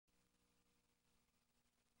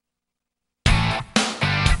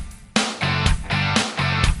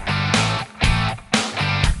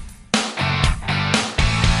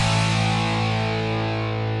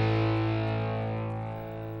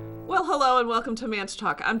and welcome to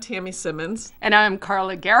ManchTalk. I'm Tammy Simmons. And I'm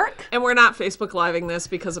Carla Garrick. And we're not Facebook Living this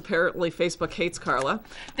because apparently Facebook hates Carla.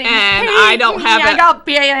 I don't have it. I got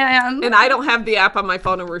banned. And I don't have the app on my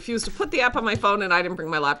phone and refuse to put the app on my phone, and I didn't bring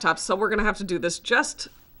my laptop. So we're going to have to do this just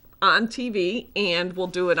on TV, and we'll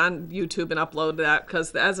do it on YouTube and upload that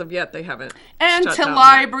because as of yet they haven't. And shut to down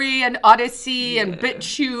Library and Odyssey and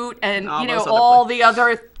BitChute and all the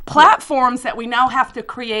other platforms that we now have to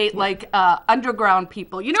create, like underground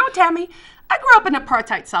people. You know, Tammy, I grew up in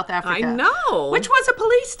apartheid South Africa. I know. Which was a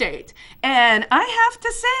police state. And I have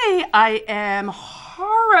to say, I am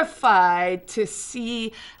horrified to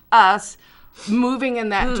see us moving in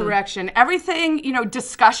that direction. Everything,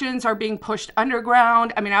 discussions are being pushed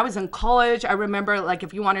underground. I mean, I was in college. I remember, like,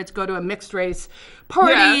 if you wanted to go to a mixed race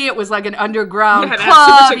party, it was like an underground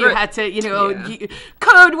club. You had to,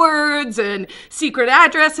 code words and secret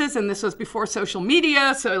addresses, and this was before social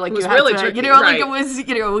media. So, like, you had really to, tricky, like it was,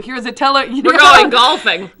 here's a We're going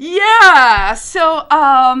golfing. Yeah. So,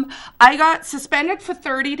 I got suspended for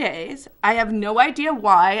 30 days. I have no idea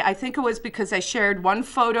why. I think it was because I shared one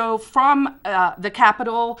photo from the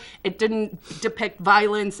Capitol. It didn't depict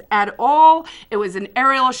violence at all. It was an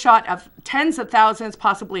aerial shot of tens of thousands,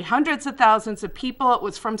 possibly hundreds of thousands of people. It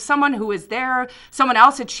was from someone who was there. Someone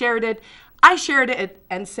else had shared it. I shared it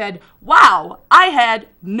and said, wow, I had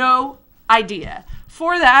no idea.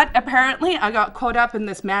 For that, apparently, I got caught up in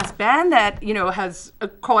this mass ban that, has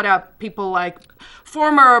caught up people like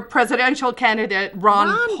former presidential candidate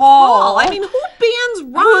Ron Paul. I mean, who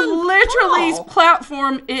bans Ron Who literally's Paul?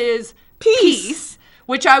 Platform is peace,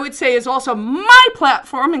 which I would say is also my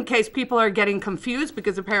platform in case people are getting confused,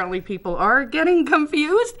 because apparently people are getting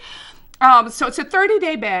confused. So it's a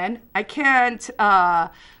 30-day ban. I can't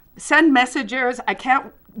send messages. I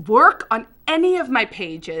can't work on any of my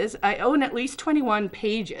pages. I own at least 21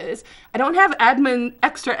 pages. I don't have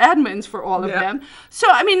extra admins for all of them. So,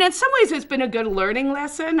 I mean, in some ways, it's been a good learning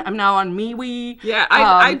lesson. I'm now on MeWe. Yeah,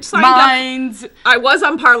 I signed Minds. up. I was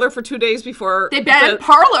on Parler for 2 days before. They banned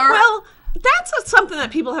Parler. Well, that's something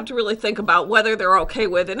that people have to really think about whether they're okay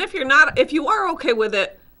with. And if you are okay with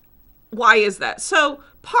it, why is that? So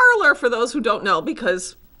Parler, for those who don't know,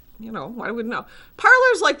 because, why would know?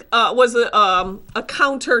 Parler's was a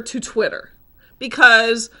counter to Twitter,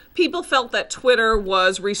 because people felt that Twitter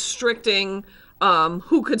was restricting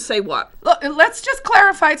who could say what. Look, let's just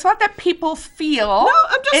clarify. It's not that people feel. No,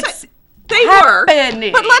 I'm just saying. They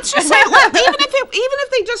happening. were, but let's just say, even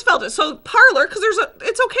if they just felt it. So Parler, because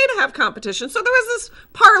it's okay to have competition. So there was this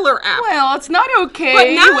Parler app. Well, it's not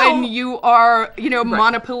okay when you are,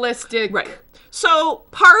 monopolistic. Right. So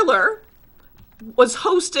Parler was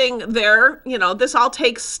hosting their, this all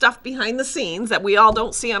takes stuff behind the scenes that we all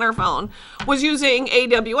don't see on our phone. Was using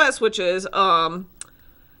AWS, which is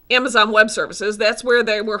Amazon Web Services. That's where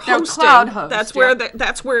they were hosting. Cloud host.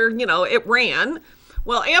 That's where it ran.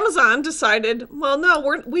 Well, Amazon decided, well,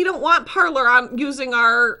 no, we don't want Parler on using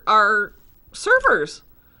our servers.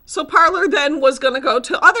 So Parler then was going to go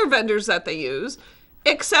to other vendors that they use,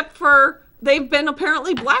 except for they've been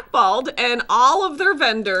apparently blackballed, and all of their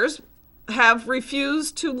vendors have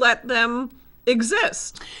refused to let them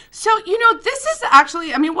exist. So, this is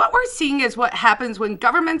actually, what we're seeing is what happens when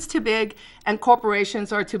government's too big and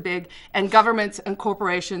corporations are too big, and governments and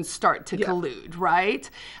corporations start to collude, right?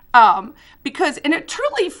 Because in a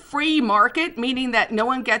truly free market, meaning that no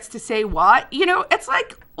one gets to say what, it's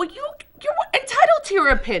like, well, you're entitled to your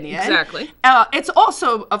opinion. Exactly. It's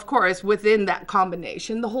also, of course, within that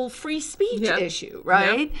combination, the whole free speech issue,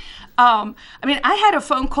 right? I had a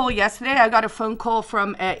phone call yesterday. I got a phone call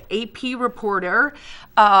from an AP reporter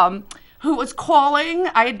who was calling.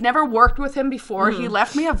 I had never worked with him before. He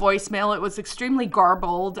left me a voicemail. It was extremely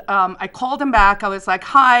garbled. I called him back. I was like,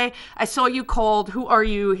 hi, I saw you called. Who are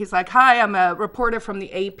you? He's like, hi, I'm a reporter from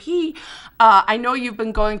the AP. I know you've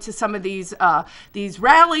been going to some of these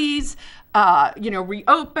rallies,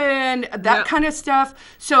 reopen, that kind of stuff.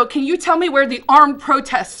 So can you tell me where the armed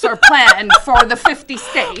protests are planned for the 50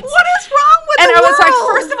 states? What is wrong with and the I was world? like,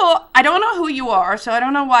 first of all, I don't know who you are, so I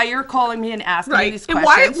don't know why you're calling me and asking me these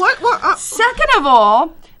questions. What? Second of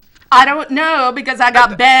all, I don't know, because I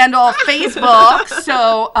got banned off Facebook.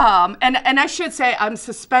 So, and I should say I'm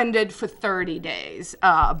suspended for 30 days.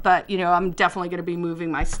 But, I'm definitely going to be moving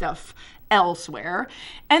my stuff elsewhere.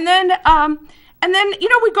 And then,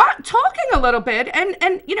 we got talking a little bit, and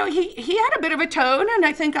he had a bit of a tone, and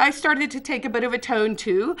I think I started to take a bit of a tone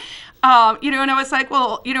too. And I was like,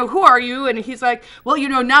 well, who are you? And he's like, well,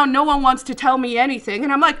 now no one wants to tell me anything.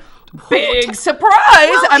 And I'm like, big surprise.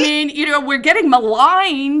 Well, we're getting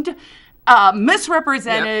maligned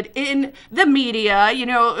misrepresented in the media,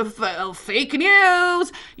 fake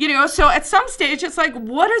news, so at some stage it's like,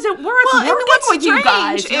 what is it worth working with you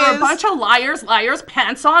guys? You're a bunch of liars,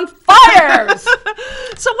 pants on fires.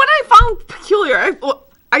 So what I found peculiar,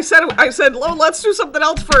 I said, well, let's do something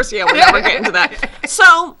else first. Yeah, we never get into that.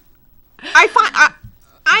 So I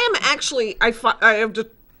have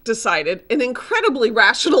decided an incredibly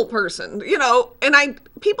rational person, and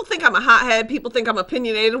people think I'm a hothead, people think I'm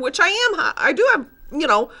opinionated, which I am. I do have,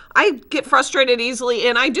 I get frustrated easily,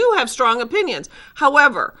 and I do have strong opinions.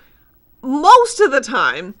 However, most of the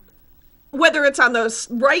time, whether it's on the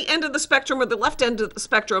right end of the spectrum or the left end of the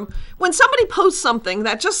spectrum, when somebody posts something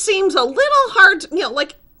that just seems a little hard,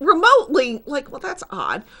 like remotely, like, well, that's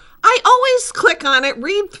odd, I always click on it,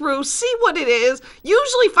 read through, see what it is,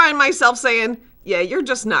 usually find myself saying, yeah, you're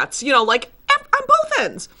just nuts, like on both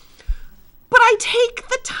ends. But I take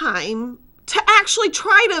the time to actually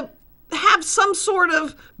try to have some sort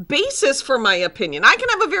of basis for my opinion. I can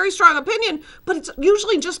have a very strong opinion, but it's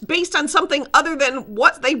usually just based on something other than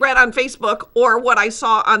what they read on Facebook or what I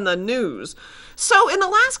saw on the news. So in the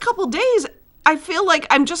last couple days, I feel like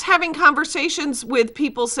I'm just having conversations with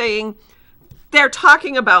people saying they're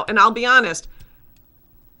talking about, and I'll be honest,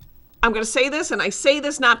 I'm going to say this, and I say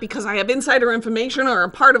this not because I have insider information or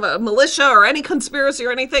I'm part of a militia or any conspiracy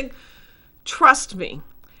or anything. Trust me,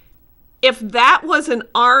 if that was an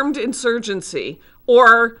armed insurgency,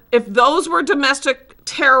 or if those were domestic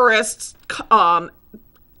terrorists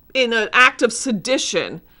in an act of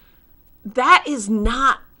sedition, that is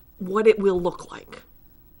not what it will look like.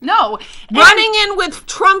 No. Running in with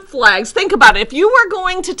Trump flags, think about it. If you were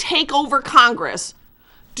going to take over Congress,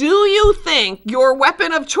 do you think your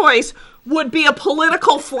weapon of choice would be a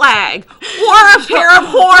political flag or a pair of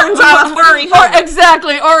horns on a furry horse?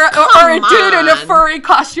 Exactly. Or a dude in a furry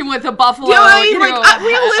costume with a buffalo.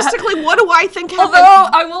 Realistically, what do I think happened? Although,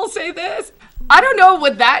 I will say this. I don't know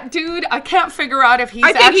with that dude. I can't figure out if he's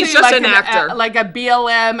he's just an actor. Like a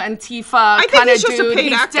BLM, Antifa kind of dude.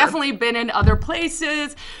 He's actor. Definitely been in other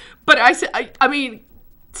places. But I mean,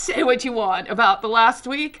 say what you want about the last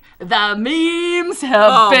week. The memes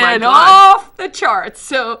have been off the charts.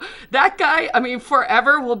 So that guy, I mean,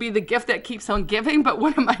 forever will be the gift that keeps on giving. But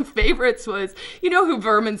one of my favorites was, you know who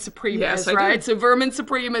Vermin Supreme is, right? Do. So Vermin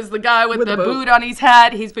Supreme is the guy with the boot on his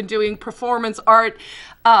head. He's been doing performance art,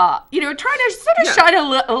 trying to sort of shine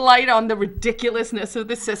a light on the ridiculousn's of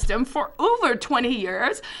the system for over 20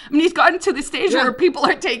 years. I mean, he's gotten to the stage where people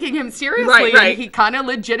are taking him seriously. Right. And he kind of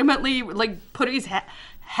legitimately, put his hat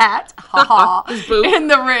in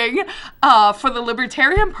the ring for the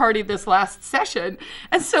Libertarian Party this last session.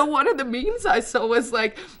 And so one of the memes I saw was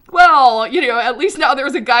like, well, at least now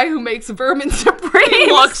there's a guy who makes Vermin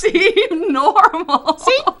Supreme seem normal.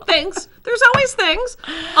 See, things. There's always things.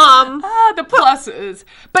 The pluses.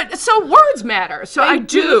 But so words matter. So I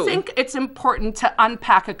do think it's important to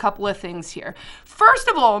unpack a couple of things here. First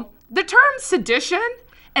of all, the term sedition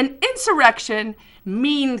and insurrection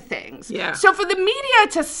mean things. Yeah. So for the media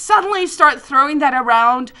to suddenly start throwing that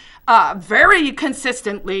around very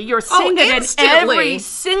consistently, you're seeing it instantly in every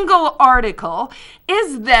single article,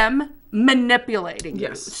 is them manipulating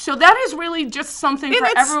you. So that is really just something for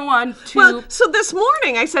everyone to... Well, so this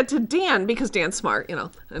morning I said to Dan, because Dan's smart,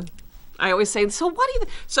 and I always say, so what do you...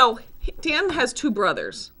 So Dan has two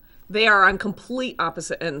brothers. They are on complete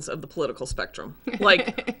opposite ends of the political spectrum.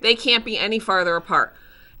 They can't be any farther apart.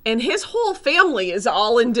 And his whole family is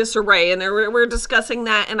all in disarray, and we're discussing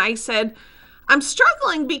that. And I said, I'm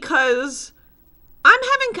struggling because I'm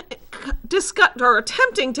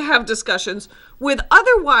attempting to have discussions with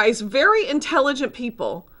otherwise very intelligent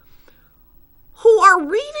people who are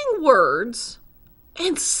reading words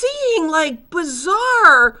and seeing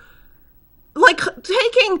bizarre,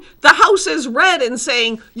 taking the house as read and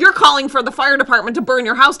saying, you're calling for the fire department to burn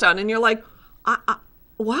your house down. And you're like,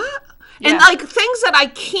 what? Yeah. And things that I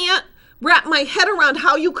can't wrap my head around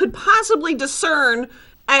how you could possibly discern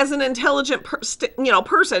as an intelligent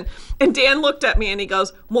person. And Dan looked at me and he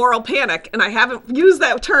goes, moral panic. And I haven't used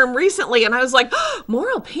that term recently. And I was like, oh,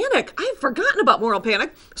 moral panic. I've forgotten about moral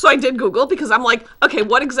panic. So I did Google because I'm like, okay,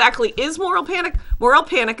 what exactly is moral panic? Moral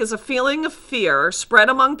panic is a feeling of fear spread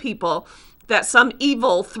among people that some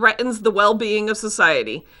evil threatens the well-being of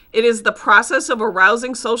society. It is the process of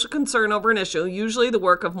arousing social concern over an issue, usually the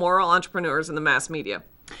work of moral entrepreneurs in the mass media.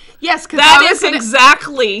 Yes, because that is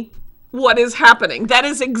exactly what is happening. That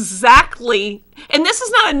is exactly, and this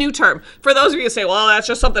is not a new term. For those of you who say, well, that's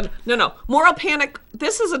just something. No. Moral panic,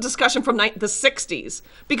 this is a discussion from the 60s,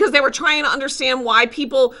 because they were trying to understand why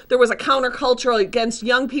there was a counterculture against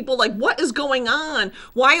young people. Like, what is going on?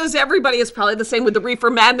 Why is everybody, it's probably the same with the Reefer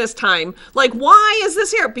Madness time. Like, why is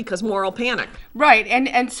this here? Because moral panic. Right.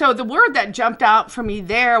 And so the word that jumped out for me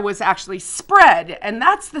there was actually spread. And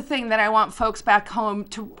that's the thing that I want folks back home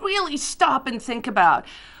to really stop and think about.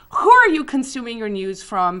 Who are you consuming your news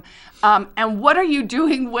from? And what are you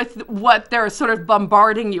doing with what they're sort of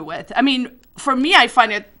bombarding you with? I mean, for me, I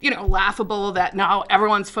find it, laughable that now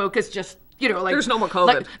everyone's focused just, like there's no more COVID.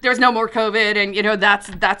 Like, there's no more COVID, and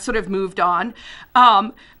that's sort of moved on.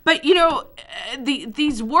 But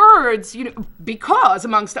these words, because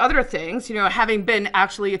amongst other things, having been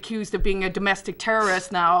actually accused of being a domestic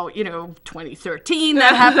terrorist now, 2013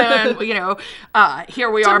 that happened. Here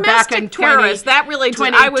we are back in 20. That really,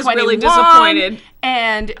 I was really disappointed.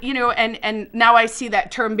 And and now I see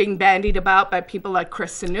that term being bandied about by people like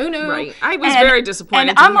Chris Sununu. Right, I was very disappointed.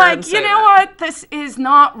 And I'm like, what? This is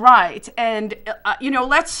not right. And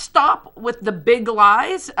let's stop with the big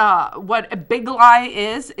lies. What a big lie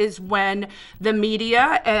is when the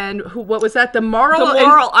media and what was that? The moral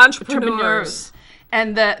entrepreneurs.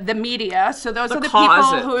 And the media. So those are the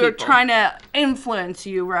people who are trying to influence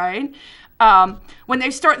you, right? When they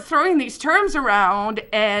start throwing these terms around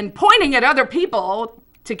and pointing at other people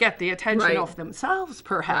to get the attention of themselves,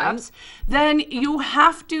 perhaps, then you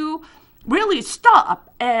have to really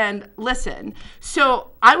stop and listen.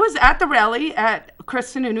 So I was at the rally at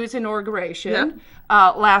Chris Sununu's inauguration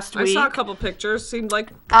last week. I saw a couple pictures. Seemed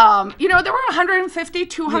like... there were 150,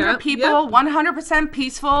 200 people, 100%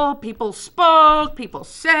 peaceful. People spoke, people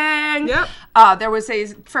sang. There was a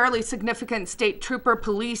fairly significant state trooper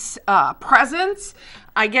police presence.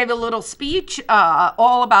 I gave a little speech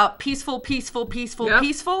all about peaceful.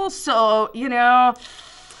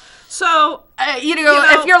 So,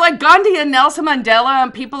 if you're like Gandhi and Nelson Mandela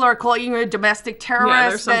and people are calling you a domestic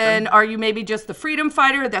terrorist, then are you maybe just the freedom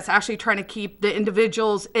fighter that's actually trying to keep the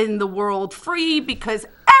individuals in the world free because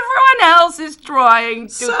everyone else is trying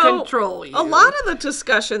to control you? A lot of the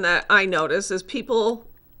discussion that I notice is people...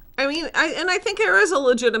 I think there is a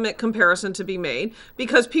legitimate comparison to be made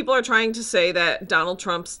because people are trying to say that Donald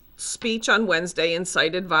Trump's speech on Wednesday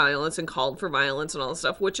incited violence and called for violence and all this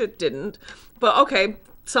stuff, which it didn't. But okay,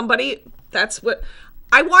 that's what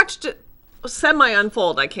I watched it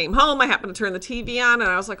semi-unfold. I came home, I happened to turn the TV on,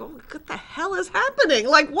 and I was like, oh, what the hell is happening?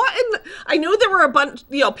 Like, what? I knew there were a bunch,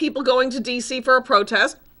 people going to D.C. for a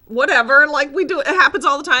protest. Whatever, like we do, it happens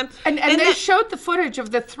all the time. And they showed the footage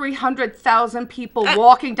of the 300,000 people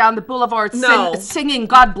walking down the boulevard singing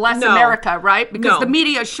 "God Bless America," right? Because the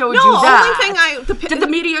media showed you that. Did the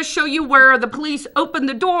media show you where the police opened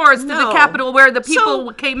the doors to the Capitol where the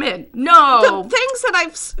people came in? No. The things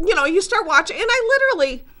that you start watching, and I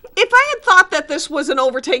literally, if I had thought that this was an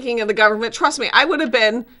overtaking of the government, trust me, I would have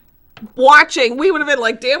been watching. We would have been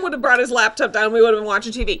like, Dan would have brought his laptop down. We would have been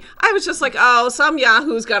watching TV. I was just like, oh, some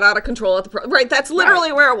yahoos got out of control at the right. That's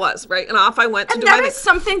literally where it was, right? And off I went to do my thing.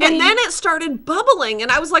 Something. And then it started bubbling, and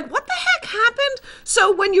I was like, what the heck happened?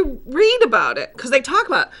 So when you read about it, because they talk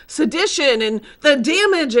about sedition and the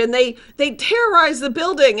damage, and they terrorize the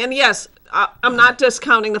building, and yes. I'm not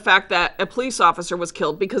discounting the fact that a police officer was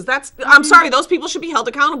killed because I'm sorry, those people should be held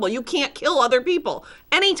accountable. You can't kill other people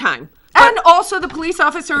anytime. And also the police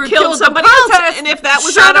officer who killed somebody else, and if that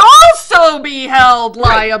was should also be held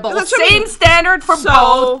liable. Same standard for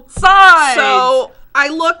both sides. So I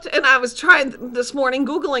looked and I was trying this morning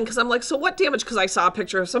Googling because I'm like, so what damage? Because I saw a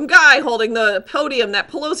picture of some guy holding the podium that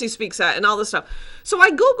Pelosi speaks at and all this stuff. So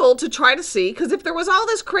I Googled to try to see, because if there was all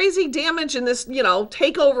this crazy damage and this,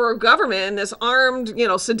 takeover of government and this armed,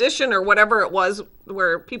 sedition or whatever it was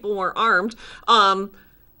where people weren't armed,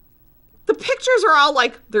 the pictures are all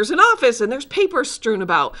like, there's an office and there's paper strewn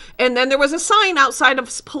about. And then there was a sign outside of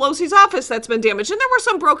Pelosi's office that's been damaged. And there were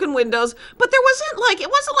some broken windows, but it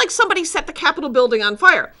wasn't like somebody set the Capitol building on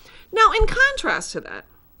fire. Now, in contrast to that,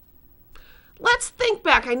 let's think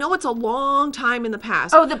back. I know it's a long time in the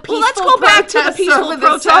past. Oh, the peaceful let's go back to the peaceful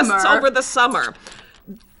protests over the summer.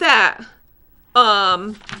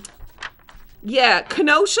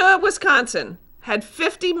 Kenosha, Wisconsin had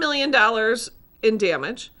 $50 million in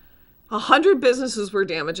damage. 100 businesses were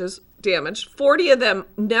damaged. 40 of them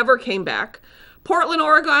never came back. Portland,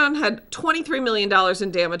 Oregon had $23 million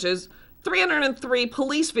in damages. 303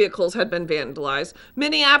 police vehicles had been vandalized.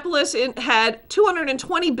 Minneapolis had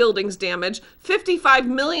 220 buildings damaged, $55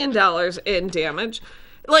 million in damage.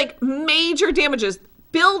 Like, major damages.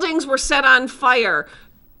 Buildings were set on fire.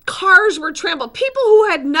 cars were trampled. People who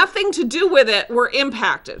had nothing to do with it were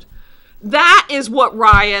impacted. That is what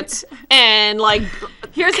riots and like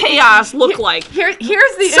chaos look like. Here's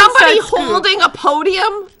the somebody inside scoop. holding a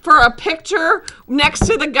podium for a picture next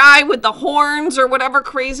to the guy with the horns or whatever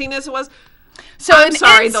craziness it was. So I'm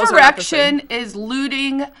sorry, those are not the same. insurrection is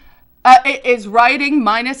looting. Is rioting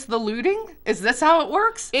minus the looting? Is this how it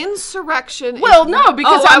works? Insurrection. Well, no,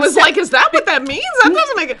 because I was like, is that what that means? That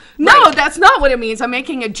doesn't make it. No, Right. that's not what it means. I'm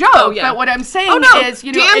making a joke. Oh, yeah. But what I'm saying is,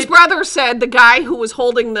 you know, Dan's brother said the guy who was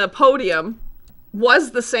holding the podium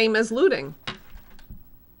was the same as looting.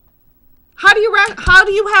 How do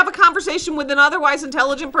you have a conversation with an otherwise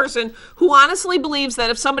intelligent person who honestly believes that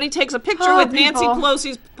if somebody takes a picture with Nancy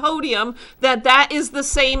Pelosi's podium, that is the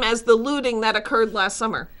same as the looting that occurred last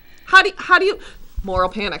summer? How do you moral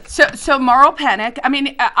panic? So moral panic. I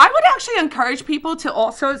mean, I would actually encourage people to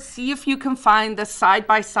also see if you can find the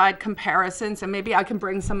side-by-side comparisons, and maybe I can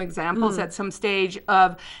bring some examples at some stage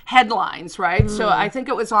of headlines, right? So I think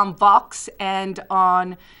it was on Vox and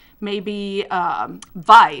on maybe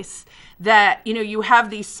Vice that, you know, you have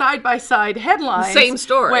these side-by-side headlines. Same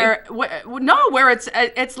story. Where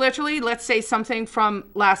it's literally, let's say something from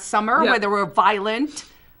last summer where there were violent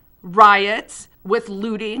riots with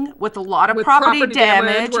looting, with a lot of property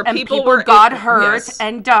damage where and people got hurt yes.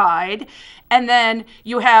 and died. And then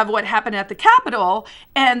you have what happened at the Capitol,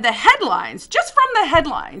 and the headlines, just from the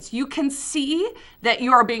headlines, you can see that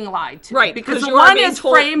you are being lied to. Right, because because the you are one being is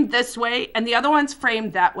told- framed this way and the other one's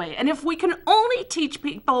framed that way. And if we can only teach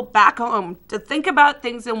people back home to think about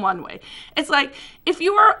things in one way, it's like if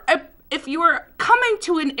you are coming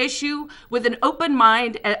to an issue with an open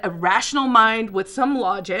mind, a rational mind with some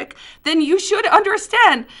logic, then you should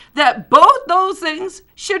understand that both those things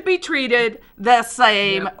should be treated the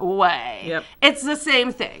same way. Yep. It's the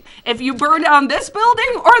same thing. If you burn down this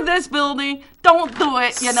building or this building, don't do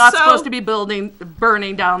it. You're not supposed to be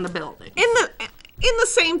burning down the building. In the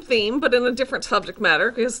same theme, but in a different subject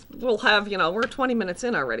matter, because we'll have, we're 20 minutes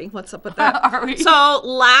in already. What's up with that? Are we? So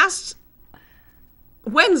last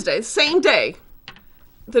Wednesday, same day,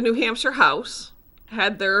 the New Hampshire House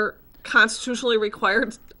had their constitutionally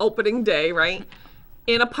required opening day, right,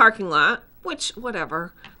 in a parking lot, which,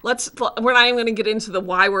 whatever. We're not even going to get into the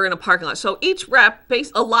why we're in a parking lot. So each rep,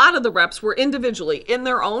 a lot of the reps were individually in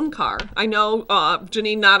their own car. I know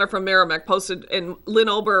Janine Notter from Merrimack posted, and Lynn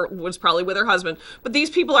Ober was probably with her husband, but these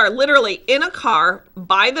people are literally in a car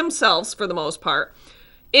by themselves for the most part,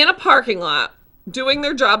 in a parking lot, doing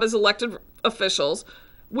their job as elected officials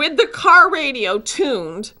with the car radio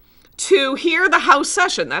tuned to hear the House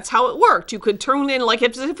session. That's how it worked. You could tune in like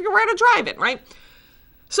if you were at a drive-in, right?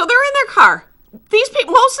 So they're in their car. Most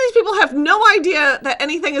of these people have no idea that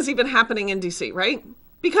anything is even happening in DC, right?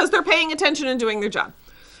 Because they're paying attention and doing their job.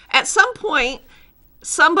 At some point,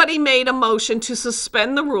 somebody made a motion to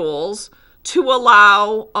suspend the rules to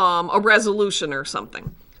allow a resolution or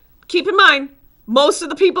something. Keep in mind, most of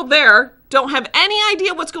the people there don't have any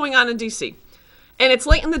idea what's going on in DC. And it's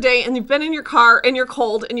late in the day, and you've been in your car, and you're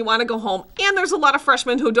cold, and you want to go home. And there's a lot of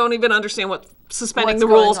freshmen who don't even understand what suspending the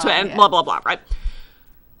rules to end, blah, blah, blah, right?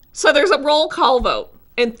 So there's a roll call vote,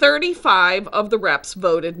 and 35 of the reps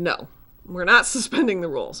voted no. We're not suspending the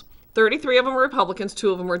rules. 33 of them were Republicans,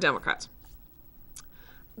 2 of them were Democrats.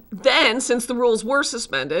 Then, since the rules were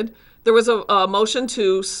suspended, there was a motion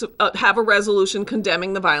to have a resolution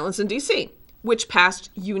condemning the violence in D.C., which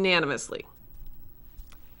passed unanimously.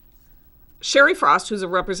 Sherry Frost, who's a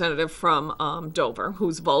representative from Dover,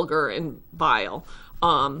 who's vulgar and vile,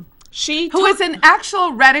 who is an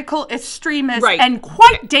actual radical extremist right. and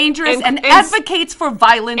quite dangerous and advocates for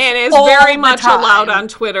violence and is all very the much time. allowed on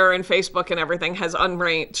Twitter and Facebook and everything, has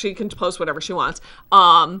unranked. She can post whatever she wants.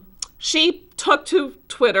 She took to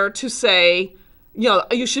Twitter to say,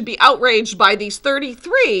 you should be outraged by these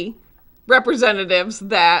 33 representatives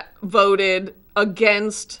that voted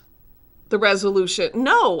against the resolution.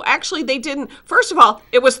 No, actually they didn't. First of all,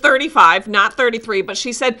 it was 35, not 33, but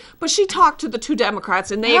she talked to the 2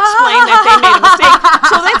 Democrats and they explained that they made a mistake.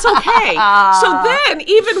 So that's okay. So then,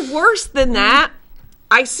 even worse than that,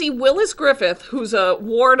 I see Willis Griffith, who's a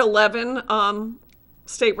Ward 11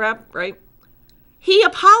 state rep, right? He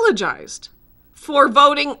apologized for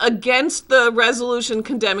voting against the resolution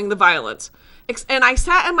condemning the violence. And I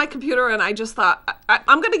sat at my computer and I just thought,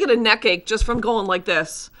 I'm going to get a neck ache just from going like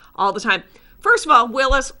this all the time. First of all,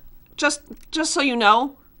 Willis, just so you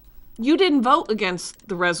know, you didn't vote against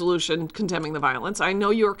the resolution condemning the violence. I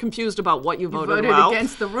know you're confused about what you voted about. You voted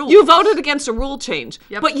against the rules. You voted against a rule change.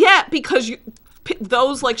 Yep. But yet, because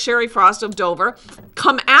those like Sherry Frost of Dover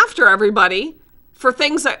come after everybody for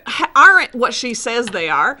things that aren't what she says they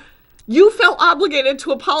are, You felt obligated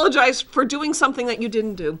to apologize for doing something that you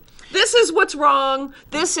didn't do. This is what's wrong.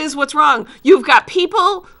 This is what's wrong. You've got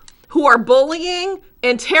people who are bullying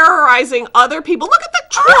and terrorizing other people. Look at the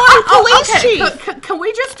Troy police chief. Can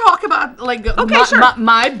we just talk about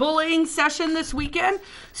my bullying session this weekend?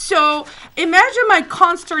 So imagine my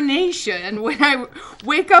consternation when I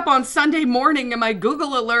wake up on Sunday morning and my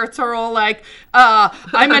Google alerts are all like,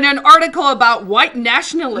 I'm in an article about white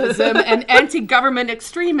nationalism and anti-government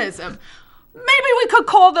extremism. Maybe we could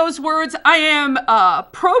call those words, I am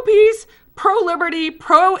pro-peace, pro-liberty,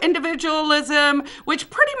 pro-individualism, which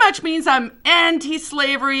pretty much means I'm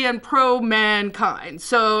anti-slavery and pro-mankind.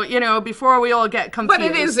 So, before we all get confused. But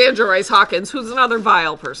it is Xandra Rice Hawkins, who's another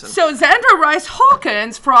vile person. So Xandra Rice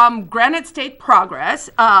Hawkins from Granite State Progress,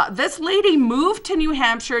 this lady moved to New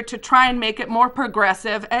Hampshire to try and make it more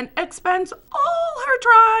progressive and expends all her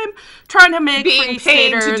time trying to make being free paid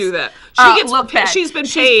staters to do that. She's been paid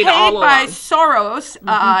She's paid all along. by Soros.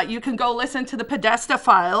 You can go listen to the Podesta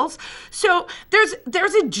files. So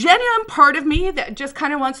there's a genuine part of me that just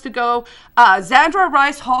kind of wants to go, Xandra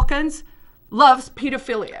Rice Hawkins loves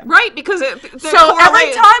pedophilia. Right, because so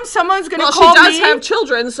every time someone's going to call me... Well, she does have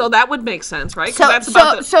children, so that would make sense, right? That's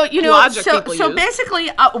about the logic people use. Basically,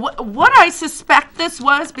 what I suspect this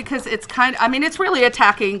was, because it's it's really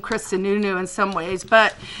attacking Chris Sununu in some ways,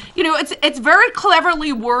 but, it's very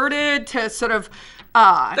cleverly worded to sort of...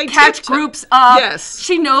 catch groups up. Yes.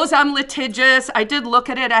 She knows I'm litigious. I did look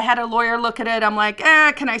at it. I had a lawyer look at it. I'm like,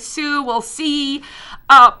 can I sue? We'll see.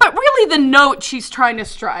 But really the note she's trying to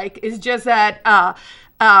strike is just that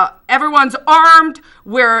everyone's armed.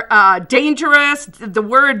 We're dangerous. The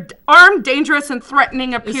word armed, dangerous, and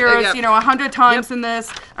threatening appears, 100 times in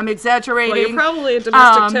this. I'm exaggerating. Well, you're probably a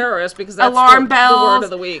domestic terrorist because that's alarm the bells, word of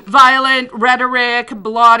the week. Violent rhetoric,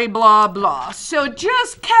 blah, blah, blah. So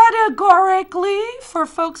just categorically for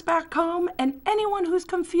folks back home and anyone who's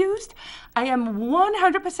confused, I am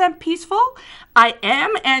 100% peaceful. I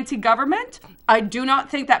am anti-government. I do not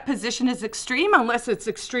think that position is extreme unless it's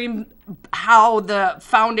extreme how the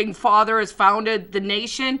founding fathers founded the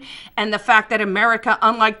nation and the fact that America,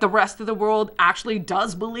 unlike the rest of the world, actually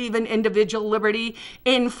does believe in individual liberty,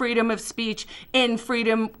 in freedom of speech, in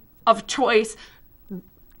freedom of choice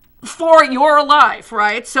for your life,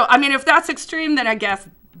 right? So, if that's extreme, then I guess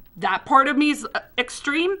that part of me is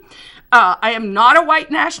extreme. I am not a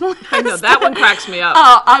white nationalist. I know, that one cracks me up.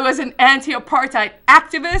 I was an anti-apartheid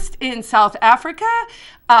activist in South Africa.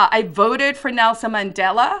 I voted for Nelson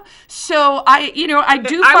Mandela. So I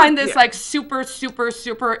find this super, super,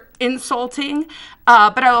 super insulting.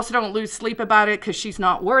 But I also don't lose sleep about it because she's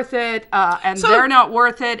not worth it. And they're not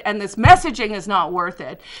worth it. And this messaging is not worth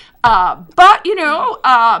it. But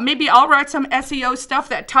maybe I'll write some SEO stuff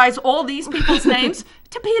that ties all these people's names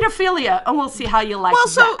to pedophilia, and we'll see how you like that. Well,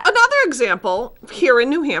 so another example here in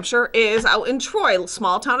New Hampshire is out in Troy,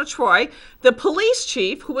 small town of Troy. The police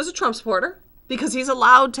chief, who was a Trump supporter, because he's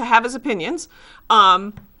allowed to have his opinions,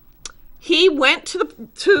 he went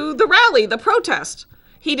to the rally, the protest.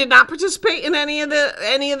 He did not participate in anything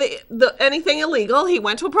illegal. He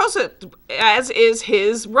went to a protest, as is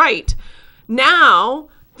his right. Now,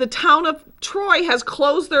 the town of Troy has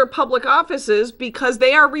closed their public offices because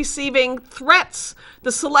they are receiving threats.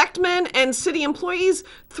 The selectmen and city employees,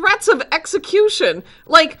 threats of execution,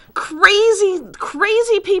 like crazy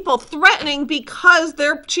people threatening because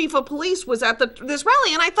their chief of police was at this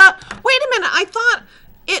rally. And I thought, wait a minute, I thought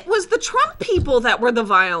it was the Trump people that were the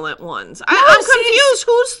violent ones. I'm confused.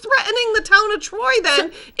 Who's threatening the town of Troy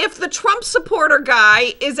then? If the Trump supporter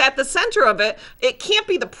guy is at the center of it, it can't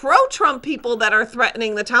be the pro-Trump people that are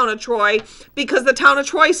threatening the town of Troy, because the town of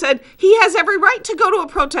Troy said he has every right to go to a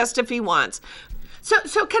protest if he wants.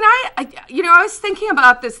 So can I was thinking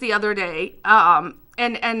about this the other day, and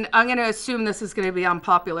I'm going to assume this is going to be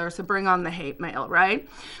unpopular, so bring on the hate mail, right?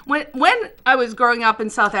 When I was growing up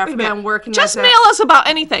in South Africa and working just mail us about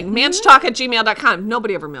anything. ManchTalk@gmail.com.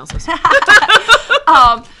 Nobody ever mails us.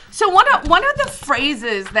 So one of the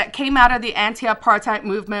phrases that came out of the anti-apartheid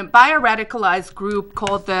movement by a radicalized group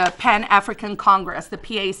called the Pan-African Congress, the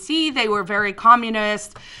PAC, they were very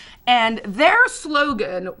communist, and their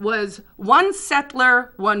slogan was "One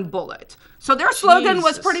settler, one bullet." So their slogan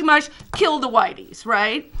was pretty much "kill the whiteys,"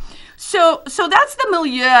 right? So that's the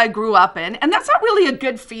milieu I grew up in, and that's not really a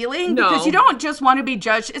good feeling because you don't just want to be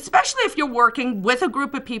judged, especially if you're working with a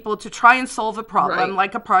group of people to try and solve a problem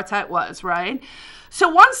like apartheid was, right? So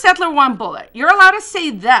one settler, one bullet. You're allowed to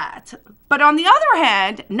say that. But on the other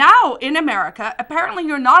hand, now in America, apparently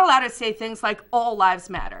you're not allowed to say things like all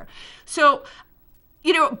lives matter. So,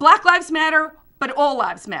 Black Lives Matter, but all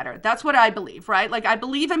lives matter. That's what I believe, right? Like, I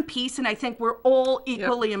believe in peace, and I think we're all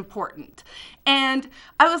equally important. And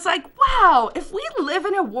I was like, wow, if we live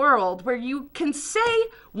in a world where you can say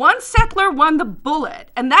one settler won the bullet,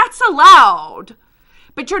 and that's allowed,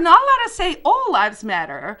 but you're not allowed to say all lives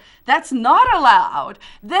matter, that's not allowed,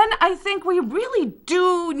 then I think we really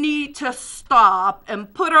do need to stop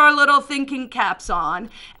and put our little thinking caps on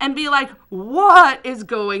and be like, what is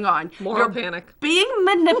going on? Moral panic. Being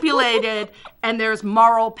manipulated, and there's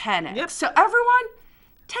moral panic. Yep. So everyone,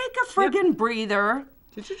 take a friggin' breather.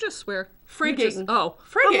 Did you just swear? Frigging.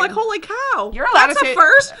 I'm like, holy cow. You're allowed that's to say a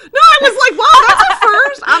first? No, I was like, wow, that's a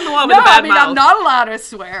first. I'm the one with the bad mouth. I'm not allowed to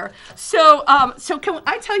swear. So can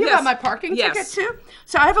I tell you about my parking ticket too?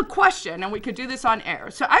 So I have a question, and we could do this on air.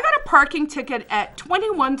 So I got a parking ticket at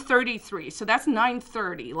 2133, so that's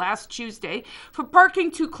 9:30 last Tuesday, for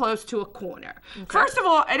parking too close to a corner. Okay. First of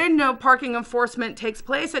all, I didn't know parking enforcement takes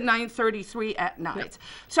place at 9:33 at night. Yep.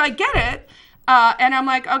 So I get it. And I'm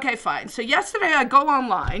like, okay, fine. So yesterday I go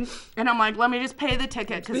online and I'm like, let me just pay the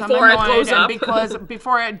ticket because I'm annoyed and because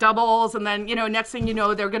before it doubles, and then, next thing you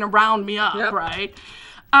know, they're going to round me up, right?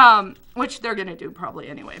 Which they're going to do probably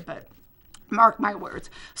anyway, but mark my words.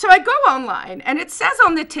 So I go online and it says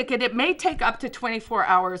on the ticket, it may take up to 24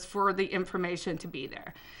 hours for the information to be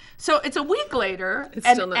there. So it's a week later,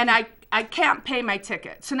 and I can't pay my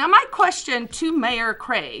ticket. So now my question to Mayor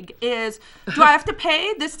Craig is, do I have to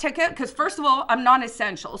pay this ticket? Because first of all, I'm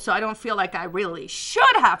non-essential, so I don't feel like I really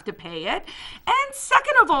should have to pay it. And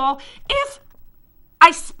second of all, if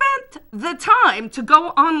I spent the time to go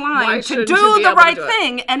online to do the right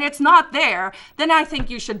thing and it's not there, then I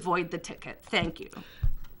think you should void the ticket. Thank you.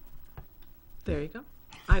 There you go.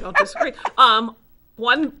 I don't disagree.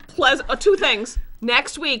 Two things.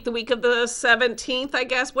 Next week, the week of the 17th, I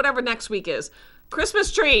guess, whatever next week is.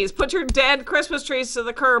 Christmas trees. Put your dead Christmas trees to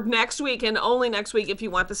the curb next week, and only next week if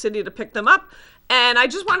you want the city to pick them up. And I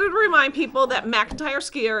just wanted to remind people that McIntyre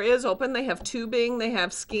Ski Area is open. They have tubing, they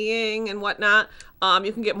have skiing and whatnot.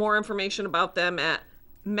 You can get more information about them at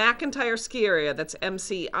McIntyre Ski Area. That's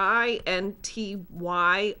MCINTYRE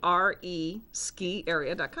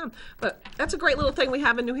skiarea.com. But that's a great little thing we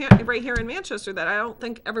have in right here in Manchester that I don't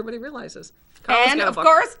think everybody realizes. And of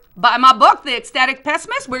course, buy my book, The Ecstatic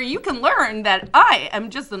Pessimist, where you can learn that I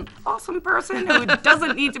am just an awesome person who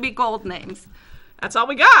doesn't need to be called names. That's all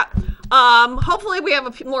we got. Hopefully we have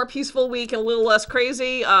a more peaceful week and a little less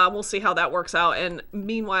crazy. We'll see how that works out. And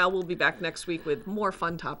meanwhile, we'll be back next week with more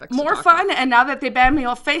fun topics. More fun. And now that they banned me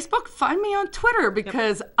off Facebook, find me on Twitter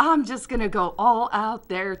because I'm just going to go all out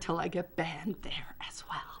there till I get banned there as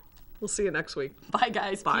well. We'll see you next week. Bye,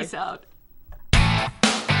 guys. Bye. Peace out.